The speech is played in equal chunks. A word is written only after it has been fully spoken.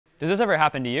Does this ever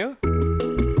happen to you?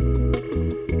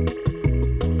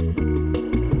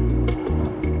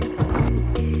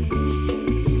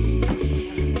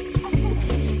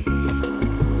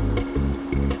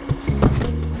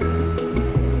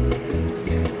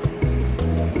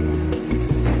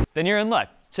 Then you're in luck.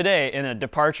 Today, in a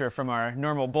departure from our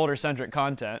normal boulder-centric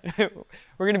content, we're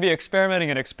going to be experimenting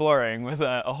and exploring with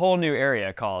a whole new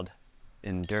area called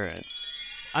endurance.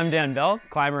 I'm Dan Bell,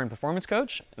 climber and performance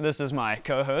coach. This is my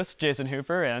co-host, Jason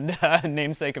Hooper, and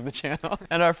namesake of the channel,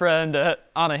 and our friend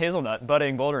Anna Hazelnut,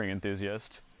 budding bouldering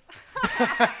enthusiast.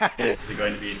 Is it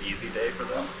going to be an easy day for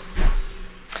them?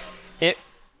 It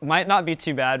might not be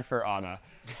too bad for Anna.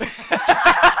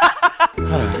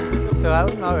 So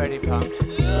I'm already pumped.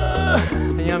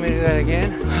 And you want me to do that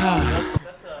again?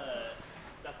 That's the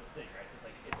thing, right? So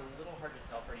it's a little hard to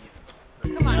tell for you.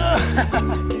 Come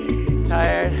on.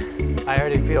 Tired. I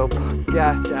already feel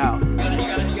gassed out. You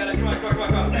got it. Come on. 40.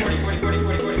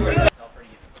 Tell for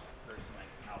you person, like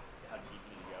how deep you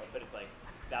need to go. But it's like,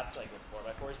 that's like with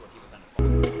 4x4s where people tend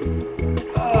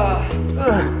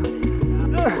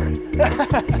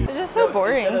to It's just so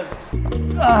boring.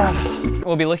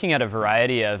 We'll be looking at a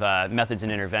variety of methods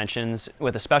and interventions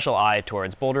with a special eye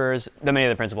towards boulders, though many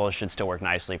of the principles should still work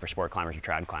nicely for sport climbers or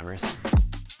trad climbers.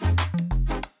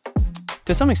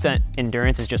 To some extent,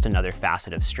 endurance is just another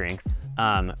facet of strength.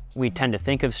 We tend to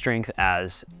think of strength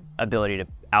as ability to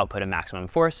output a maximum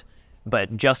force,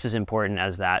 but just as important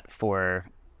as that for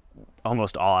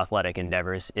almost all athletic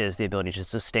endeavors is the ability to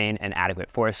sustain an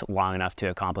adequate force long enough to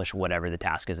accomplish whatever the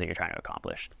task is that you're trying to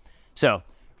accomplish. So,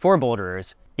 for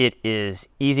boulderers, it is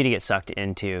easy to get sucked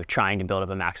into trying to build up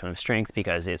a maximum strength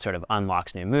because it sort of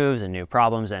unlocks new moves and new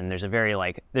problems, and there's a very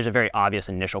obvious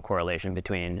initial correlation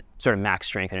between sort of max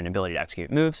strength and an ability to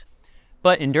execute moves.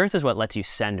 But endurance is what lets you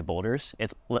send boulders.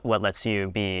 It's what lets you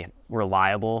be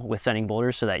reliable with sending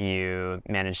boulders so that you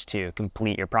manage to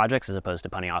complete your projects as opposed to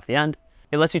punting off the end.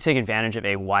 It lets you take advantage of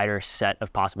a wider set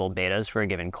of possible betas for a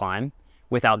given climb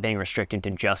without being restricted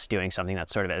to just doing something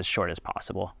that's sort of as short as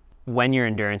possible. When your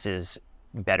endurance is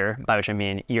better, by which I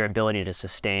mean your ability to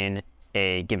sustain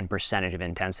a given percentage of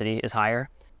intensity is higher,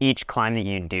 each climb that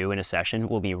you do in a session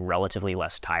will be relatively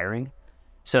less tiring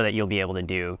so that you'll be able to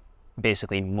do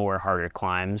basically more harder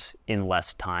climbs in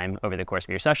less time over the course of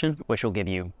your session, which will give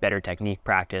you better technique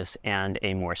practice and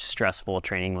a more stressful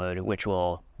training load, which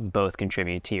will both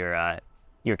contribute to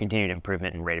your continued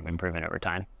improvement and rate of improvement over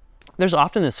time. There's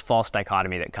often this false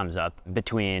dichotomy that comes up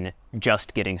between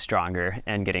just getting stronger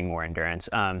and getting more endurance.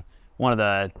 One of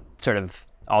the sort of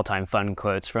all-time fun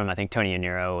quotes from, I think, Tony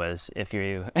Yaniro was, if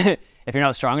you're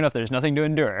not strong enough, there's nothing to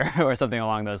endure, or something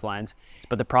along those lines.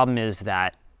 But the problem is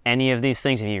that any of these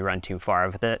things, if you run too far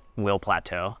with it, will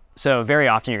plateau. So very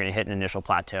often you're going to hit an initial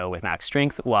plateau with max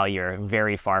strength while you're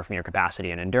very far from your capacity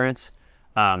and endurance.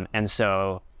 And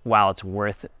so while it's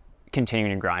worth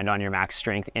continuing to grind on your max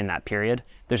strength in that period,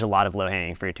 there's a lot of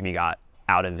low-hanging fruit to be got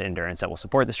out of endurance that will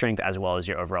support the strength as well as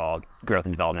your overall growth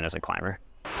and development as a climber.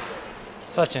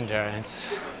 Such endurance.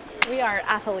 We are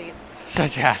athletes.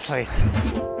 Such athletes.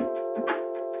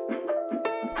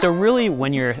 So really,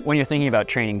 when you're thinking about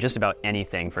training just about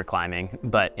anything for climbing,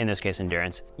 but in this case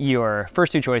endurance, your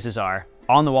first two choices are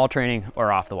on-the-wall training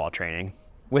or off-the-wall training.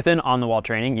 Within on-the-wall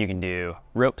training, you can do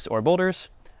ropes or boulders.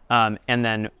 And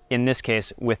then in this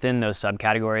case, within those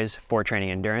subcategories for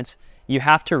training endurance, you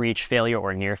have to reach failure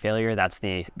or near failure. That's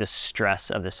the stress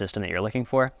of the system that you're looking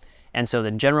for. And so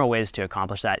the general ways to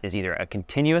accomplish that is either a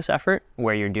continuous effort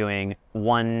where you're doing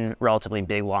one relatively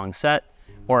big long set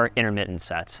or intermittent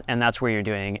sets. And that's where you're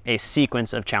doing a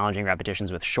sequence of challenging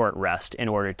repetitions with short rest in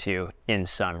order to, in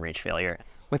sum, reach failure.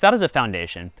 With that as a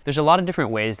foundation, there's a lot of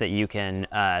different ways that you can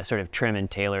sort of trim and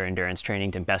tailor endurance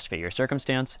training to best fit your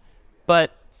circumstance.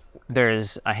 But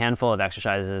there's a handful of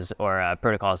exercises or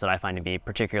protocols that I find to be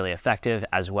particularly effective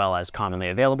as well as commonly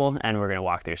available, and we're going to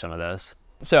walk through some of those.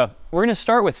 So we're going to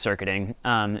start with circuiting,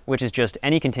 which is just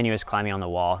any continuous climbing on the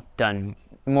wall done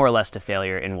more or less to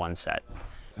failure in one set.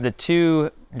 The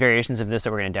two variations of this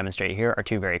that we're going to demonstrate here are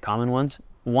two very common ones.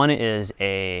 One is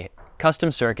a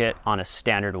custom circuit on a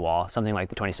standard wall, something like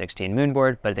the 2016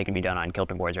 Moonboard, but they can be done on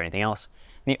Kilter boards or anything else.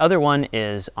 The other one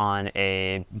is on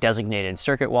a designated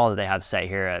circuit wall that they have set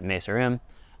here at Mesa Rim.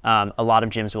 A lot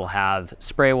of gyms will have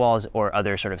spray walls or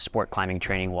other sort of sport climbing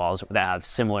training walls that have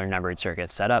similar numbered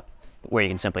circuits set up where you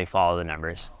can simply follow the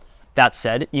numbers. That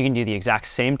said, you can do the exact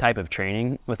same type of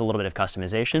training with a little bit of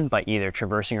customization by either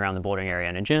traversing around the bouldering area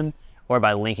in a gym or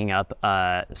by linking up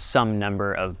some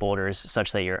number of boulders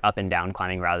such that you're up and down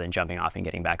climbing rather than jumping off and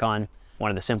getting back on. one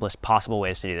of the simplest possible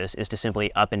ways to do this is to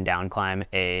simply up and down climb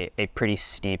a pretty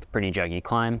steep, pretty juggy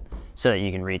climb so that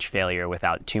you can reach failure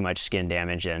without too much skin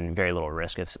damage and very little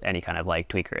risk of any kind of like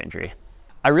tweak or injury.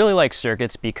 I really like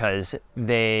circuits because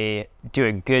they do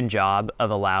a good job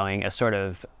of allowing a sort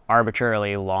of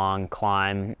arbitrarily long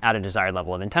climb at a desired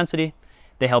level of intensity.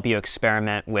 They help you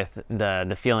experiment with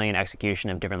the feeling and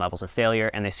execution of different levels of failure,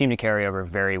 and they seem to carry over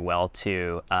very well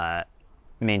to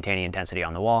maintaining intensity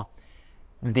on the wall.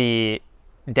 The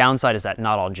downside is that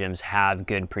not all gyms have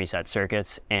good preset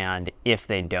circuits, and if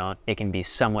they don't, it can be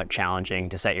somewhat challenging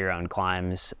to set your own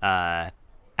climbs at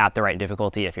the right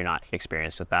difficulty if you're not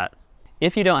experienced with that.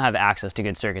 If you don't have access to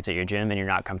good circuits at your gym and you're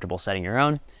not comfortable setting your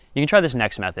own, you can try this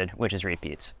next method, which is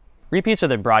repeats. Repeats are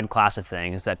the broad class of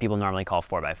things that people normally call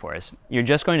 4x4s. You're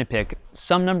just going to pick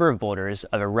some number of boulders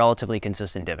of a relatively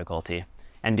consistent difficulty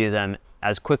and do them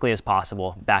as quickly as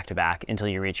possible back to back until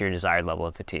you reach your desired level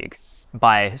of fatigue.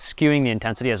 By skewing the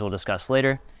intensity, as we'll discuss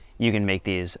later, you can make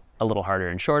these a little harder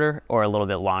and shorter, or a little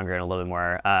bit longer and a little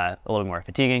bit more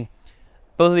fatiguing.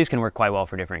 Both of these can work quite well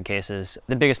for different cases.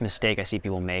 The biggest mistake I see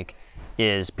people make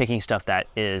is picking stuff that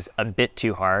is a bit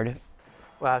too hard.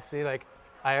 Wow, see, like,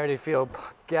 I already feel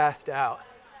gassed out.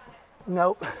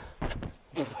 Nope.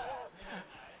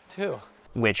 2.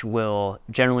 Which will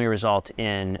generally result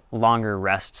in longer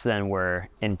rests than were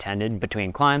intended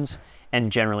between climbs,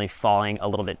 and generally falling a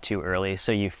little bit too early,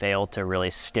 so you fail to really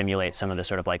stimulate some of the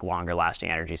sort of like longer lasting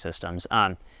energy systems.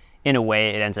 In a way,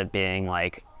 it ends up being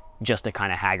like just a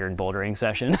kind of haggard bouldering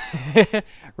session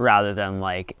rather than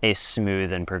like a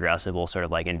smooth and progressible sort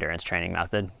of like endurance training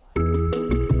method.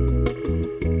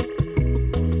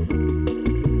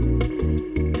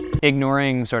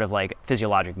 Ignoring sort of like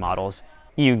physiologic models,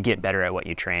 you get better at what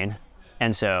you train.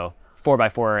 And so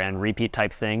 4x4 and repeat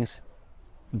type things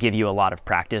give you a lot of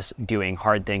practice doing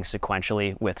hard things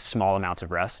sequentially with small amounts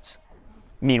of rests.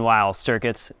 Meanwhile,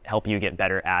 circuits help you get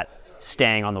better at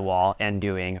staying on the wall and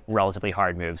doing relatively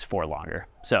hard moves for longer.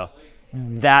 So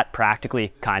that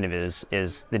practically kind of is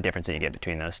the difference that you get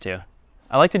between those two.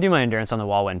 I like to do my endurance on the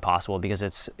wall when possible because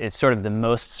it's sort of the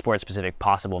most sport-specific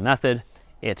possible method.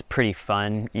 It's pretty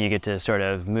fun. You get to sort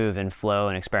of move and flow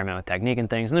and experiment with technique and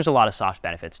things, and there's a lot of soft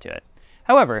benefits to it.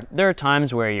 However, there are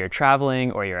times where you're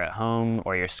traveling or you're at home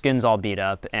or your skin's all beat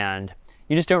up and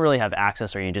you just don't really have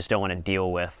access, or you just don't want to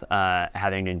deal with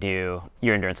having to do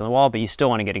your endurance on the wall, but you still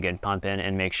want to get a good pump in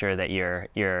and make sure that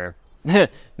you're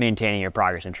maintaining your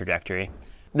progress and trajectory.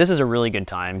 This is a really good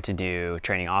time to do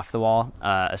training off the wall,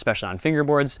 especially on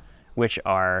fingerboards, which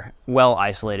are well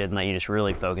isolated and let you just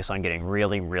really focus on getting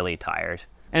really, really tired.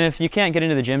 And if you can't get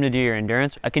into the gym to do your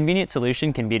endurance, a convenient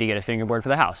solution can be to get a fingerboard for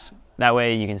the house. That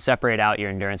way you can separate out your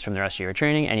endurance from the rest of your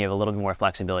training and you have a little bit more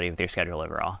flexibility with your schedule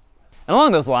overall. And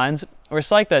along those lines, we're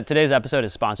psyched that today's episode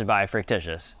is sponsored by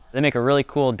Frictitious. They make a really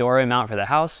cool doorway mount for the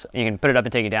house. You can put it up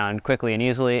and take it down quickly and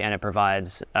easily, and it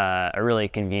provides a really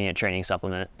convenient training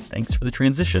supplement. Thanks for the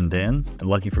transition, Dan. And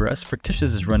lucky for us,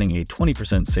 Frictitious is running a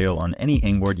 20% sale on any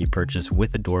hangboard you purchase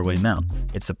with a doorway mount.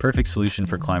 It's the perfect solution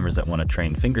for climbers that want to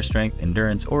train finger strength,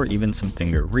 endurance, or even some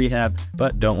finger rehab,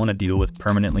 but don't want to deal with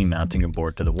permanently mounting a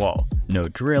board to the wall. No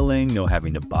drilling, no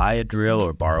having to buy a drill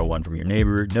or borrow one from your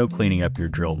neighbor, no cleaning up your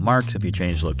drill marks if you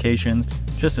change locations,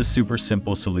 just a super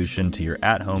simple solution to your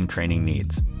at-home training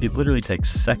needs. It literally takes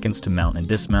seconds to mount and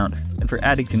dismount, and for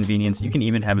added convenience, you can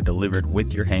even have it delivered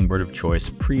with your hangboard of choice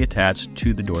pre-attached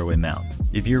to the doorway mount.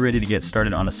 If you're ready to get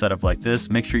started on a setup like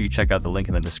this, make sure you check out the link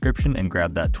in the description and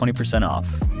grab that 20%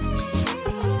 off.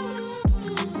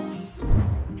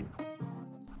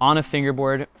 On a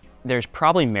fingerboard, there's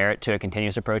probably merit to a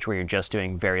continuous approach where you're just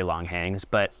doing very long hangs,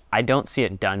 but I don't see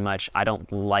it done much. I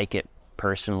don't like it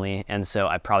personally, and so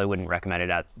I probably wouldn't recommend it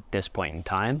at this point in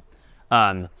time.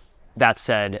 That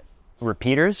said,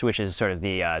 repeaters, which is sort of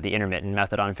the intermittent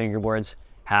method on fingerboards,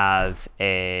 have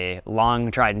a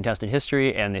long tried and tested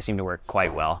history, and they seem to work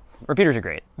quite well. Repeaters are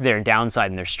great. Their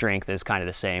downside and their strength is kind of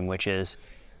the same, which is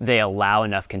they allow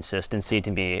enough consistency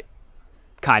to be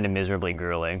kind of miserably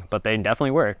grueling, but they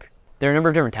definitely work. There are a number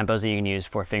of different tempos that you can use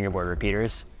for fingerboard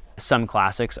repeaters. Some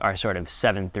classics are sort of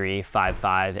 7-3,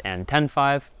 5-5, and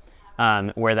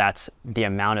 10-5, where that's the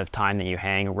amount of time that you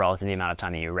hang relative to the amount of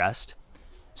time that you rest.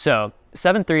 So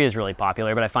 7-3 is really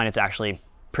popular, but I find it's actually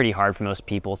pretty hard for most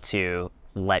people to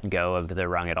let go of the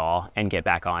rung at all and get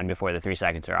back on before the 3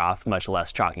 seconds are off, much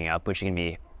less chalking up, which can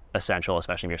be essential,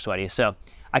 especially if you're sweaty. So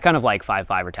I kind of like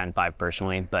 5-5 or 10-5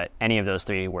 personally, but any of those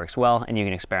three works well, and you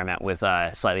can experiment with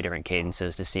slightly different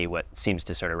cadences to see what seems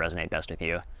to sort of resonate best with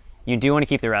you. You do want to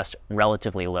keep the rest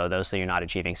relatively low though, so you're not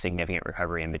achieving significant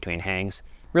recovery in between hangs.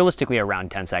 Realistically, around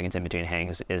 10 seconds in between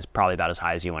hangs is probably about as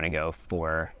high as you want to go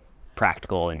for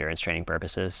practical endurance training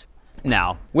purposes.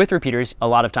 Now, with repeaters, a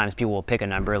lot of times people will pick a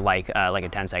number like a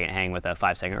 10-second hang with a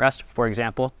 5-second rest, for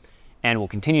example, and will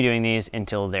continue doing these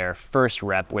until their first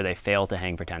rep where they fail to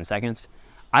hang for 10 seconds.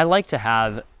 I like to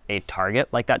have a target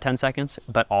like that 10 seconds,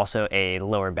 but also a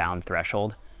lower bound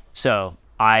threshold. So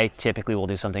I typically will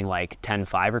do something like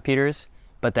 10-5 repeaters,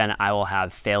 but then I will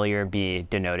have failure be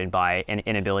denoted by an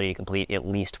inability to complete at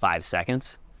least 5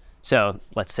 seconds. So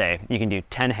let's say you can do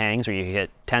 10 hangs where you hit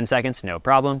 10 seconds, no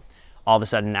problem. All of a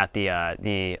sudden at the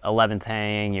 11th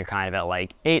hang, you're kind of at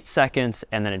like 8 seconds,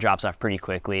 and then it drops off pretty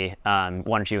quickly. 1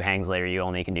 or 2 hangs later, you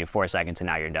only can do 4 seconds, and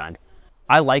now you're done.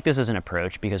 I like this as an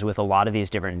approach because with a lot of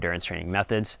these different endurance training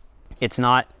methods, it's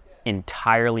not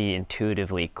entirely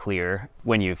intuitively clear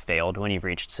when you've failed, when you've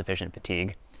reached sufficient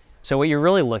fatigue. So what you're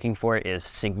really looking for is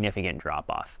significant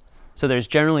drop-off. So there's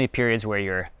generally periods where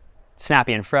you're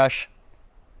snappy and fresh,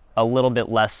 a little bit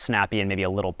less snappy and maybe a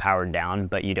little powered down,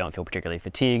 but you don't feel particularly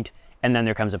fatigued. And then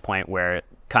there comes a point where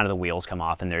kind of the wheels come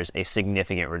off and there's a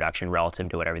significant reduction relative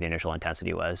to whatever the initial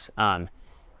intensity was.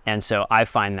 And so I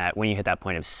find that when you hit that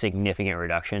point of significant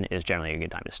reduction is generally a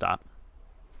good time to stop.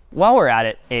 While we're at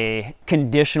it, a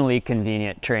conditionally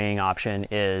convenient training option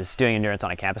is doing endurance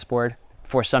on a campus board.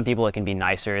 For some people, it can be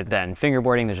nicer than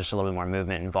fingerboarding. There's just a little bit more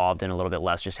movement involved and a little bit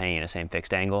less just hanging in the same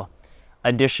fixed angle.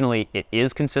 Additionally, it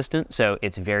is consistent, so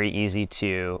it's very easy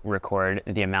to record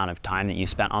the amount of time that you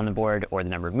spent on the board or the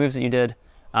number of moves that you did.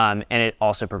 And it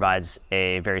also provides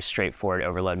a very straightforward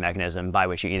overload mechanism by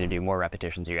which you either do more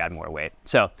repetitions or you add more weight.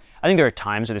 So I think there are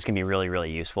times where this can be really,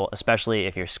 really useful, especially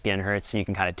if your skin hurts and you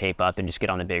can kind of tape up and just get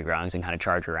on the big rungs and kind of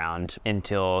charge around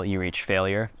until you reach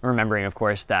failure. Remembering, of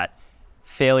course, that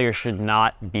failure should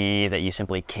not be that you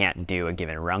simply can't do a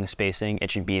given rung spacing.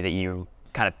 It should be that you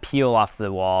kind of peel off the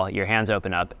wall, your hands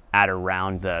open up at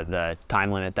around the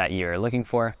time limit that you're looking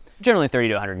for. Generally 30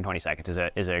 to 120 seconds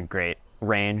is a great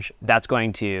range. That's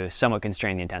going to somewhat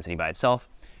constrain the intensity by itself,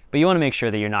 but you want to make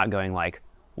sure that you're not going like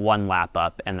 1 lap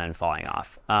up and then falling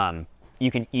off.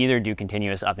 You can either do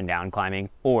continuous up and down climbing,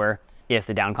 or if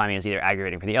the down climbing is either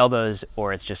aggravating for the elbows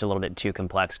or it's just a little bit too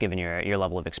complex given your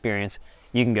level of experience,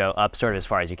 you can go up sort of as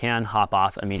far as you can, hop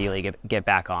off, immediately get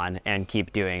back on, and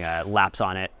keep doing laps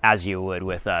on it as you would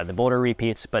with the boulder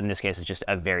repeats, but in this case it's just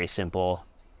a very simple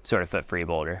sort of foot-free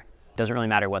boulder. Doesn't really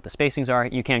matter what the spacings are.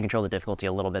 You can control the difficulty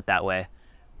a little bit that way,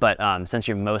 but since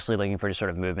you're mostly looking for just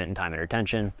sort of movement and time and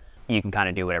retention, you can kind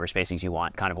of do whatever spacings you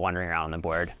want, kind of wandering around on the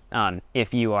board.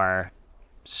 If you are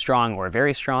strong or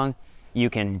very strong, you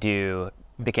can do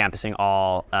the campusing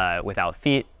all without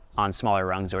feet on smaller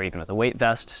rungs or even with a weight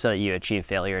vest so that you achieve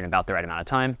failure in about the right amount of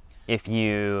time. If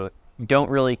you don't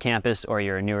really campus, or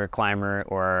you're a newer climber,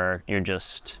 or you're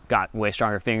just got way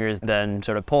stronger fingers than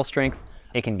sort of pull strength,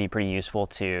 it can be pretty useful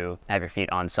to have your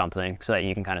feet on something so that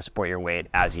you can kind of support your weight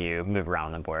as you move around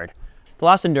on the board. The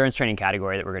last endurance training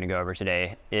category that we're going to go over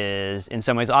today is, in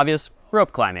some ways obvious,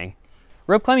 rope climbing.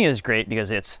 Rope climbing is great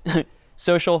because it's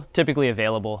social, typically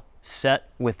available, set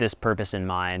with this purpose in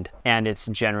mind, and it's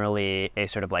generally a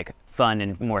sort of like fun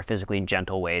and more physically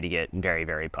gentle way to get very,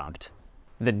 very pumped.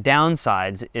 The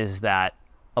downsides is that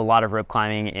a lot of rope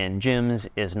climbing in gyms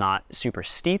is not super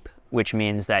steep, which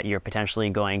means that you're potentially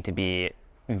going to be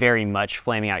very much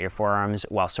flaming out your forearms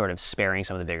while sort of sparing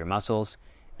some of the bigger muscles.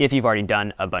 If you've already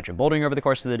done a bunch of bouldering over the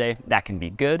course of the day, that can be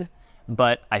good,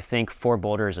 but I think for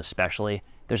boulders especially,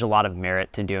 there's a lot of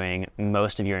merit to doing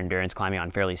most of your endurance climbing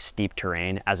on fairly steep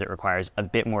terrain, as it requires a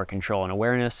bit more control and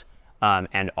awareness,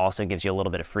 and also gives you a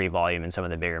little bit of free volume in some of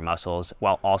the bigger muscles,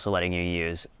 while also letting you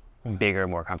use bigger,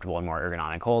 more comfortable, and more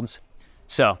ergonomic holds.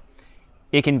 So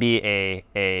it can be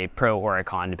a pro or a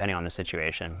con depending on the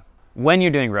situation. When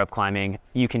you're doing rope climbing,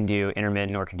 you can do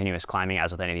intermittent or continuous climbing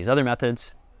as with any of these other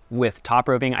methods. With top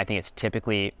roping, I think it's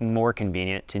typically more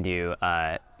convenient to do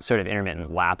sort of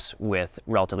intermittent laps with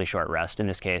relatively short rest. In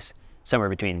this case, somewhere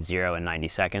between 0 and 90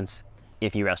 seconds.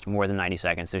 If you rest more than 90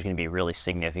 seconds, there's going to be really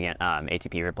significant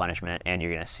ATP replenishment, and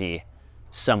you're going to see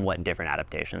somewhat different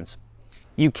adaptations.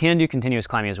 You can do continuous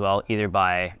climbing as well, either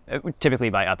by, typically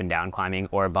by up and down climbing,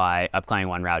 or by up climbing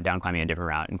one route, down climbing a different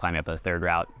route, and climbing up a third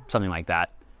route, something like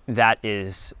that. That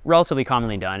is relatively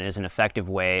commonly done. It is an effective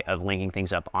way of linking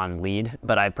things up on lead,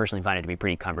 but I personally find it to be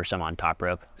pretty cumbersome on top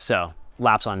rope. So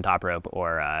laps on top rope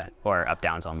or up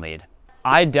downs on lead.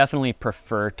 I definitely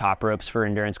prefer top ropes for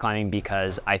endurance climbing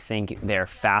because I think they're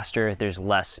faster. There's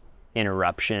less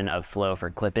interruption of flow for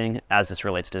clipping, as this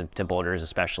relates to boulders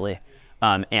especially.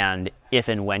 And if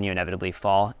and when you inevitably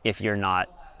fall, if you're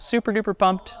not super duper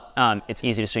pumped, it's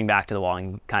easy to swing back to the wall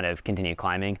and kind of continue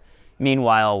climbing.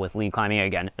 Meanwhile, with lead climbing,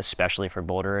 again, especially for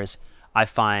boulders, I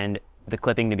find the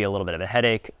clipping to be a little bit of a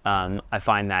headache. I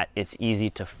find that it's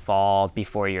easy to fall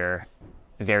before you're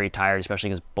very tired, especially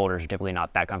because boulders are typically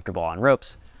not that comfortable on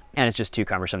ropes. And it's just too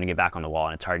cumbersome to get back on the wall,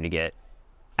 and it's hard to get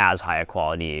as high a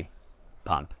quality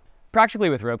pump. Practically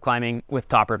with rope climbing, with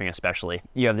top roping especially,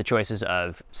 you have the choices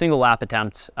of single lap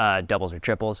attempts, doubles or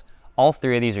triples. All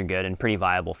three of these are good and pretty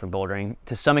viable for bouldering.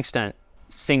 To some extent,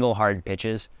 single hard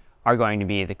pitches are going to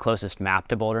be the closest map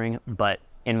to bouldering, but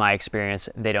in my experience,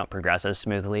 they don't progress as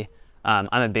smoothly. I'm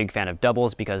a big fan of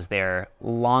doubles because they're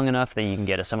long enough that you can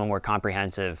get a somewhat more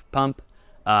comprehensive pump,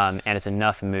 and it's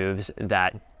enough moves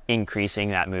that increasing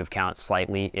that move count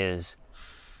slightly is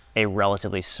a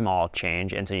relatively small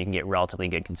change, and so you can get relatively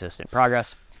good consistent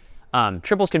progress.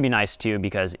 Triples can be nice too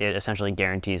because it essentially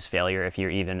guarantees failure if you're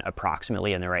even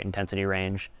approximately in the right intensity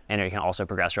range, and it can also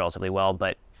progress relatively well.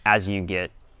 But as you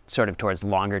get sort of towards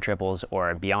longer triples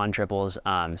or beyond triples,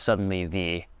 suddenly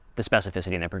the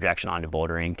specificity and the projection onto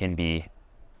bouldering can be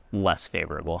less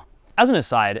favorable. As an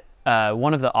aside,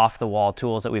 one of the off-the-wall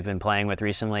tools that we've been playing with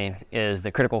recently is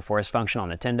the critical force function on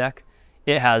the tin deck.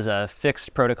 It has a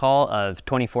fixed protocol of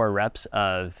 24 reps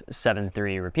of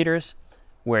 7-3 repeaters,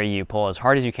 where you pull as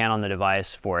hard as you can on the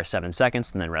device for 7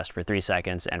 seconds and then rest for 3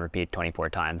 seconds and repeat 24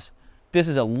 times. This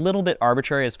is a little bit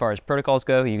arbitrary as far as protocols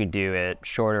go. You can do it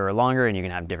shorter or longer, and you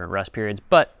can have different rest periods,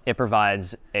 but it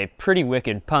provides a pretty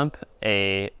wicked pump,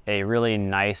 a really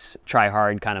nice, try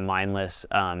hard, kind of mindless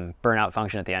burnout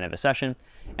function at the end of a session.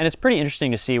 And it's pretty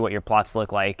interesting to see what your plots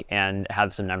look like and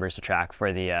have some numbers to track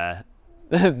for the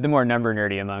the more number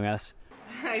nerdy among us.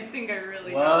 I think I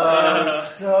really Whoa,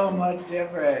 so much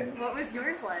different. What was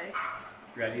yours like?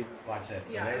 Ready? Watch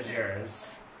this. Yeah, So there's okay. yours.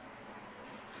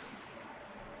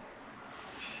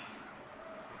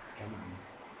 Come on.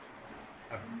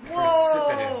 A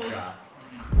precipitous drop.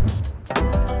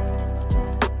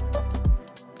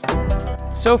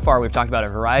 So far, we've talked about a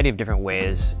variety of different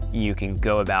ways you can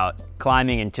go about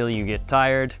climbing until you get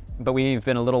tired, but we've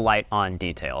been a little light on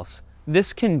details.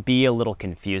 This can be a little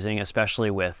confusing,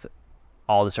 especially with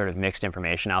all the sort of mixed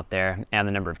information out there and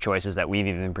the number of choices that we've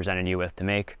even presented you with to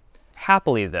make.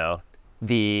 Happily though,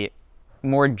 the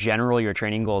more general your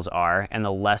training goals are and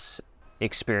the less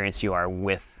experienced you are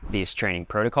with these training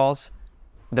protocols,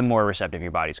 the more receptive your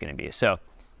body's going to be. So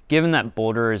given that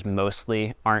boulders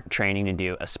mostly aren't training to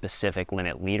do a specific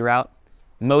limit lead route,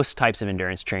 most types of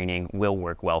endurance training will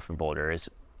work well for boulders,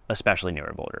 especially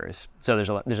newer boulders. So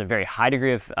there's a very high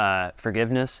degree of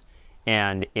forgiveness,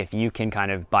 and if you can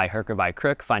kind of by hook or by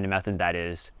crook find a method that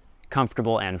is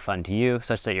comfortable and fun to you,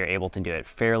 such that you're able to do it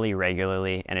fairly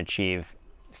regularly and achieve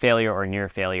failure or near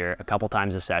failure a couple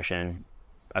times a session,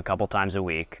 a couple times a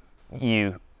week,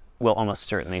 you will almost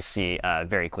certainly see a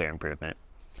very clear improvement.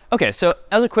 Okay, so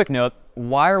as a quick note,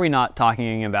 why are we not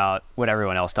talking about what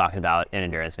everyone else talks about in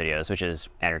endurance videos, which is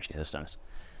energy systems?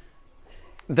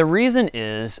 The reason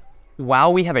is,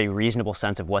 while we have a reasonable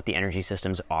sense of what the energy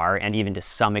systems are, and even to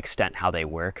some extent how they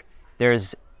work,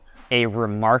 there's a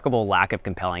remarkable lack of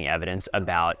compelling evidence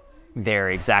about their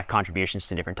exact contributions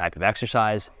to different types of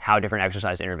exercise, how different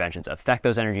exercise interventions affect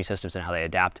those energy systems and how they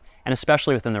adapt, and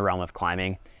especially within the realm of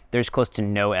climbing, there's close to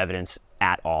no evidence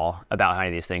at all about how any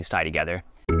of these things tie together.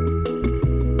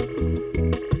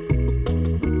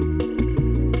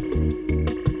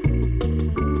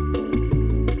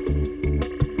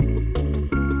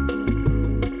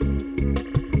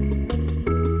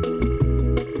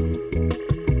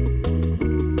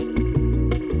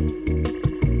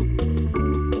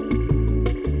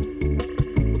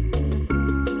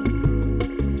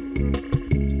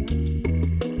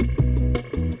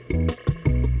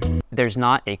 There's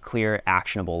not a clear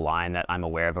actionable line that I'm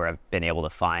aware of or I've been able to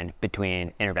find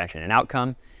between intervention and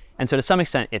outcome. And so to some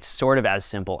extent, it's sort of as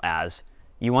simple as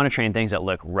you want to train things that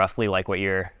look roughly like what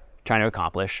you're trying to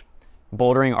accomplish.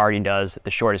 Bouldering already does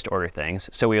the shortest order things,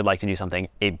 so we would like to do something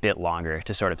a bit longer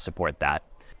to sort of support that.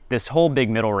 This whole big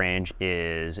middle range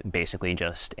is basically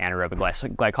just anaerobic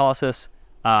glycolysis.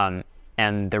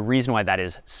 And the reason why that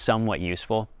is somewhat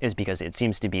useful is because it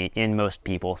seems to be, in most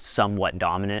people, somewhat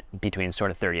dominant between sort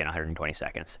of 30 and 120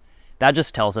 seconds. That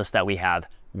just tells us that we have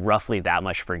roughly that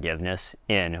much forgiveness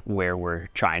in where we're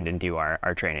trying to do our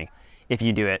training. If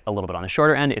you do it a little bit on the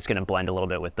shorter end, it's going to blend a little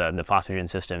bit with the phosphagen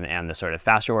system and the sort of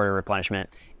faster order replenishment.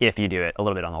 If you do it a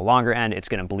little bit on the longer end, it's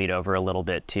going to bleed over a little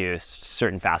bit to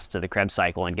certain facets of the Krebs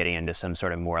cycle and getting into some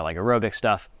sort of more like aerobic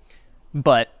stuff.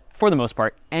 But for the most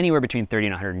part, anywhere between 30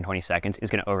 and 120 seconds is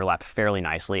going to overlap fairly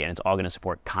nicely, and it's all going to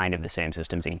support kind of the same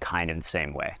systems in kind of the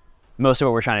same way. Most of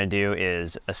what we're trying to do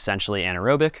is essentially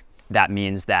anaerobic. That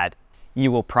means that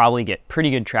you will probably get pretty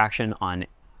good traction on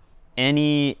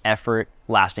any effort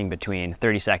lasting between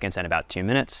 30 seconds and about 2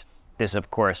 minutes. This,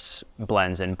 of course,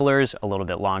 blends and blurs. A little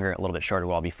bit longer, a little bit shorter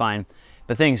will all be fine.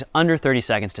 But things under 30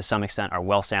 seconds to some extent are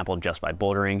well sampled just by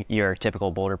bouldering. Your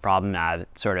typical boulder problem at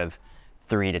sort of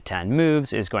 3 to 10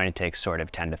 moves is going to take sort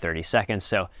of 10 to 30 seconds.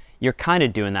 So you're kind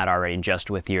of doing that already just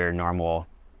with your normal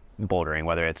bouldering,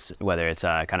 whether it's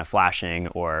kind of flashing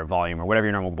or volume or whatever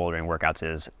your normal bouldering workouts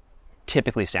is,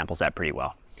 typically samples that pretty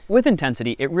well. With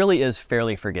intensity, it really is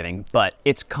fairly forgiving, but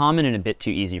it's common and a bit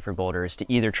too easy for boulders to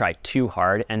either try too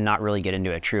hard and not really get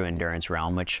into a true endurance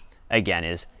realm, which again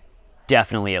is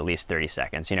definitely at least 30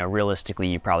 seconds. You know, realistically,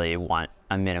 you probably want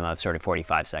a minimum of sort of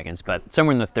 45 seconds, but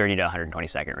somewhere in the 30 to 120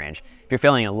 second range. If you're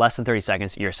failing in less than 30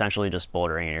 seconds, you're essentially just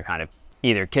bouldering and you're kind of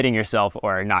either kidding yourself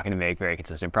or not going to make very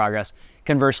consistent progress.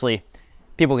 Conversely,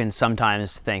 people can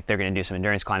sometimes think they're going to do some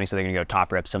endurance climbing, so they're going to go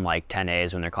top rip some like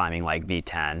 10As when they're climbing like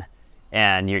V10,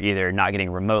 and you're either not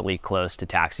getting remotely close to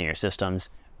taxing your systems,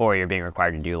 or you're being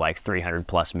required to do like 300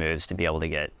 plus moves to be able to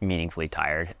get meaningfully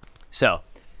tired. So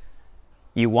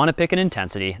you want to pick an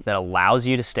intensity that allows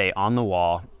you to stay on the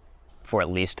wall for at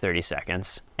least 30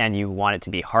 seconds, and you want it to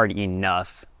be hard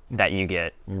enough that you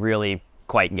get really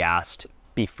quite gassed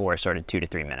before sort of 2 to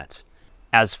 3 minutes.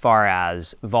 As far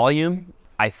as volume,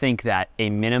 I think that a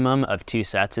minimum of 2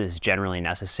 sets is generally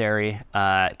necessary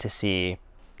to see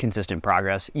consistent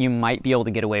progress. You might be able to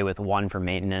get away with 1 for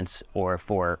maintenance or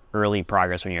for early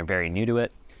progress when you're very new to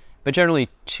it, but generally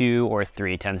 2 or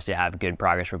 3 tends to have good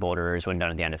progress for boulderers when done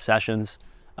at the end of sessions.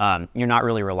 You're not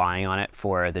really relying on it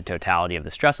for the totality of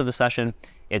the stress of the session.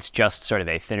 It's just sort of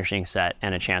a finishing set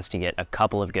and a chance to get a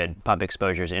couple of good pump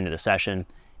exposures into the session.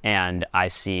 And I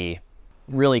see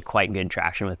really quite good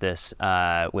traction with this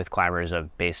with climbers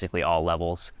of basically all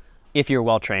levels. If you're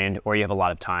well trained, or you have a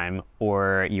lot of time,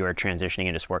 or you are transitioning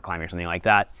into sport climbing or something like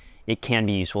that, it can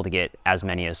be useful to get as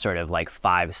many as sort of like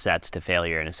 5 sets to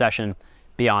failure in a session.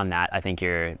 Beyond that, I think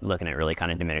you're looking at really kind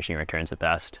of diminishing returns at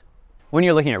best. When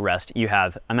you're looking at rest, you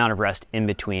have amount of rest in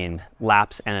between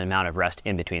laps and an amount of rest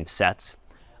in between sets.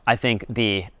 I think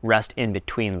the rest in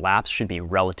between laps should be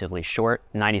relatively short,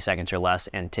 90 seconds or less,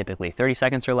 and typically 30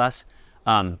 seconds or less.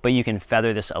 But you can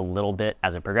feather this a little bit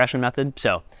as a progression method.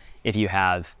 So if you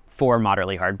have 4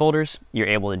 moderately hard boulders, you're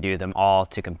able to do them all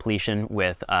to completion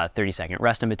with a 30-second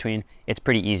rest in between. It's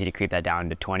pretty easy to creep that down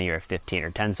to 20 or 15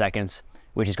 or 10 seconds,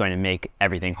 which is going to make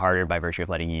everything harder by virtue of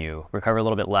letting you recover a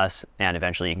little bit less, and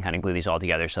eventually you can kind of glue these all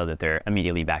together so that they're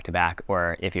immediately back to back,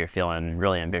 or if you're feeling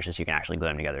really ambitious, you can actually glue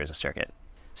them together as a circuit.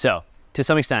 So to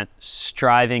some extent,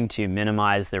 striving to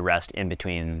minimize the rest in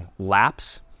between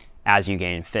laps as you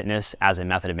gain fitness as a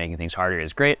method of making things harder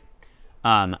is great.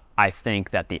 I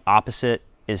think that the opposite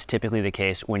is typically the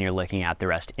case when you're looking at the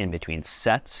rest in between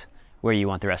sets, where you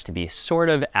want the rest to be sort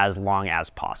of as long as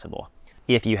possible.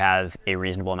 If you have a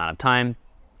reasonable amount of time,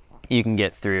 you can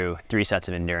get through 3 sets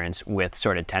of endurance with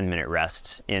sort of 10-minute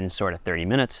rests in sort of 30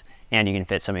 minutes, and you can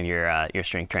fit some of your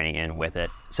strength training in with it.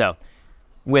 So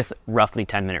with roughly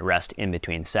 10-minute rest in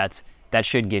between sets, that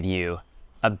should give you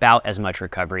about as much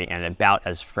recovery and about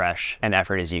as fresh an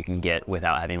effort as you can get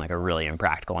without having like a really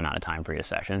impractical amount of time for your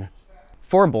session.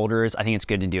 For boulders, I think it's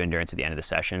good to do endurance at the end of the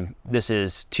session. This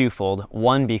is twofold.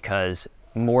 One, because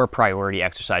more priority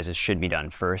exercises should be done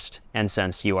first. And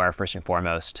since you are first and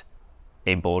foremost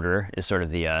a boulder is sort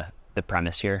of the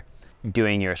premise here,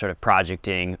 doing your sort of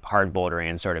projecting, hard bouldering,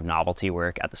 and sort of novelty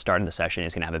work at the start of the session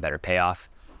is going to have a better payoff,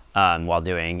 while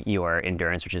doing your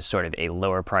endurance, which is sort of a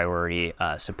lower priority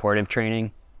supportive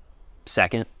training,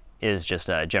 second, is just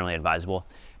generally advisable.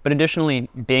 But additionally,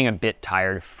 being a bit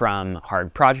tired from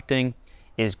hard projecting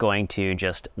is going to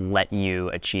just let you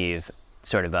achieve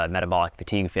sort of a metabolic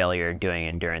fatigue failure doing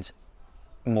endurance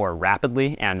more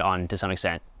rapidly and on, to some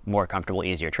extent, more comfortable,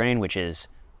 easier terrain, which is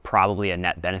probably a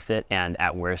net benefit and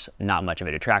at worst, not much of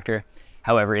a detractor.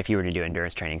 However, if you were to do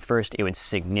endurance training first, it would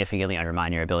significantly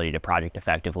undermine your ability to project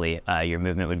effectively. Your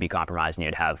movement would be compromised and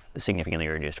you'd have significantly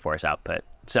reduced force output.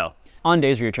 So on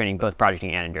days where you're training both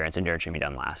projecting and endurance should be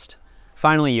done last.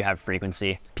 Finally, you have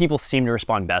frequency. People seem to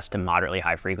respond best to moderately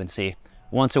high frequency.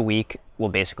 Once a week will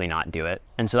basically not do it.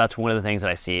 And so that's one of the things that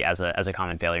I see as a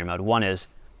common failure mode. One is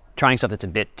trying stuff that's a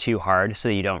bit too hard so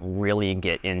that you don't really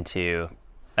get into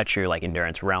a true like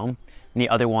endurance realm. And the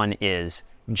other one is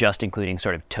just including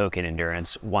sort of token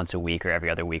endurance once a week or every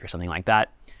other week or something like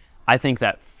that. I think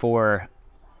that for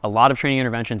a lot of training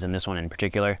interventions, and this one in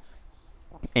particular,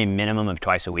 a minimum of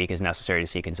twice a week is necessary to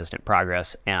see consistent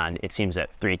progress, and it seems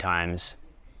that 3 times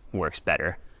works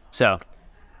better. So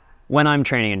when I'm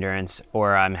training endurance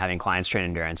or I'm having clients train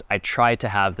endurance, I try to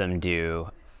have them do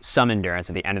some endurance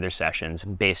at the end of their sessions,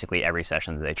 basically every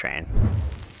session that they train.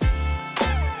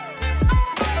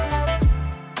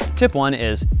 Tip 1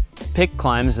 is pick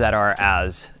climbs that are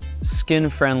as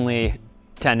skin-friendly,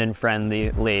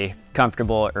 tendon-friendly,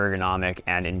 comfortable, ergonomic,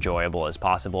 and enjoyable as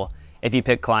possible. If you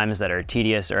pick climbs that are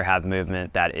tedious or have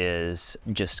movement that is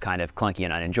just kind of clunky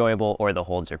and unenjoyable, or the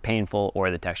holds are painful,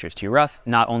 or the texture is too rough,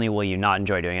 not only will you not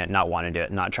enjoy doing it, not want to do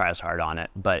it, not try as hard on it,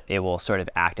 but it will sort of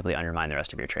actively undermine the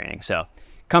rest of your training. So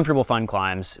comfortable, fun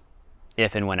climbs,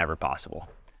 if and whenever possible.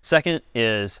 Second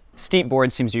is steep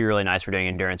boards seems to be really nice for doing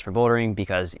endurance for bouldering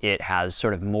because it has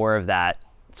sort of more of that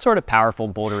sort of powerful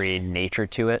bouldery nature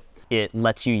to it. It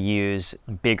lets you use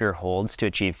bigger holds to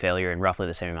achieve failure in roughly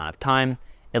the same amount of time.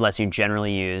 It lets you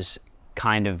generally use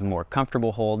kind of more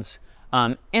comfortable holds.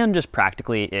 And just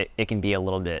practically, it can be a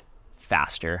little bit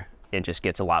faster. It just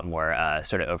gets a lot more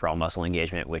sort of overall muscle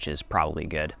engagement, which is probably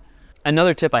good.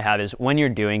 Another tip I have is when you're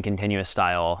doing continuous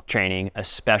style training,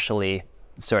 especially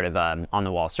sort of on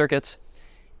the wall circuits,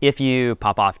 if you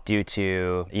pop off due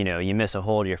to, you miss a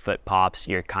hold, your foot pops,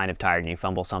 you're kind of tired and you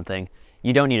fumble something,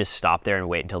 you don't need to stop there and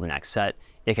wait until the next set.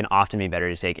 It can often be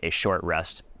better to take a short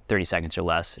rest, 30 seconds or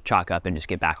less, chalk up and just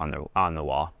get back on the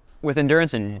wall. With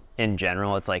endurance in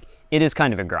general, it's like, it is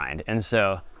kind of a grind. And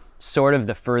so sort of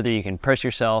the further you can push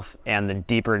yourself and the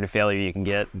deeper into failure you can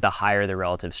get, the higher the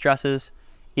relative stress is.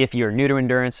 If you're new to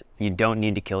endurance, you don't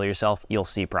need to kill yourself, you'll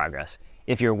see progress.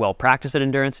 If you're well practiced at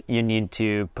endurance, you need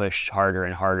to push harder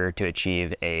and harder to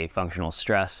achieve a functional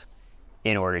stress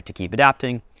in order to keep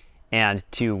adapting. And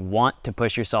to want to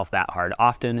push yourself that hard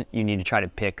often, you need to try to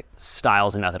pick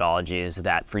styles and methodologies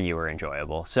that for you are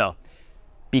enjoyable. So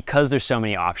because there's so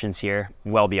many options here,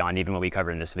 well beyond even what we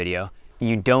covered in this video,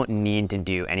 you don't need to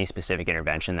do any specific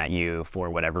intervention that you, for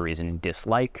whatever reason,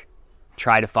 dislike.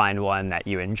 Try to find one that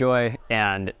you enjoy,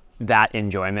 and that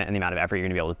enjoyment and the amount of effort you're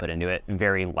gonna be able to put into it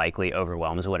very likely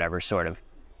overwhelms whatever sort of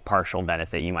partial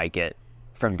benefit you might get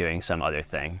from doing some other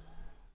thing.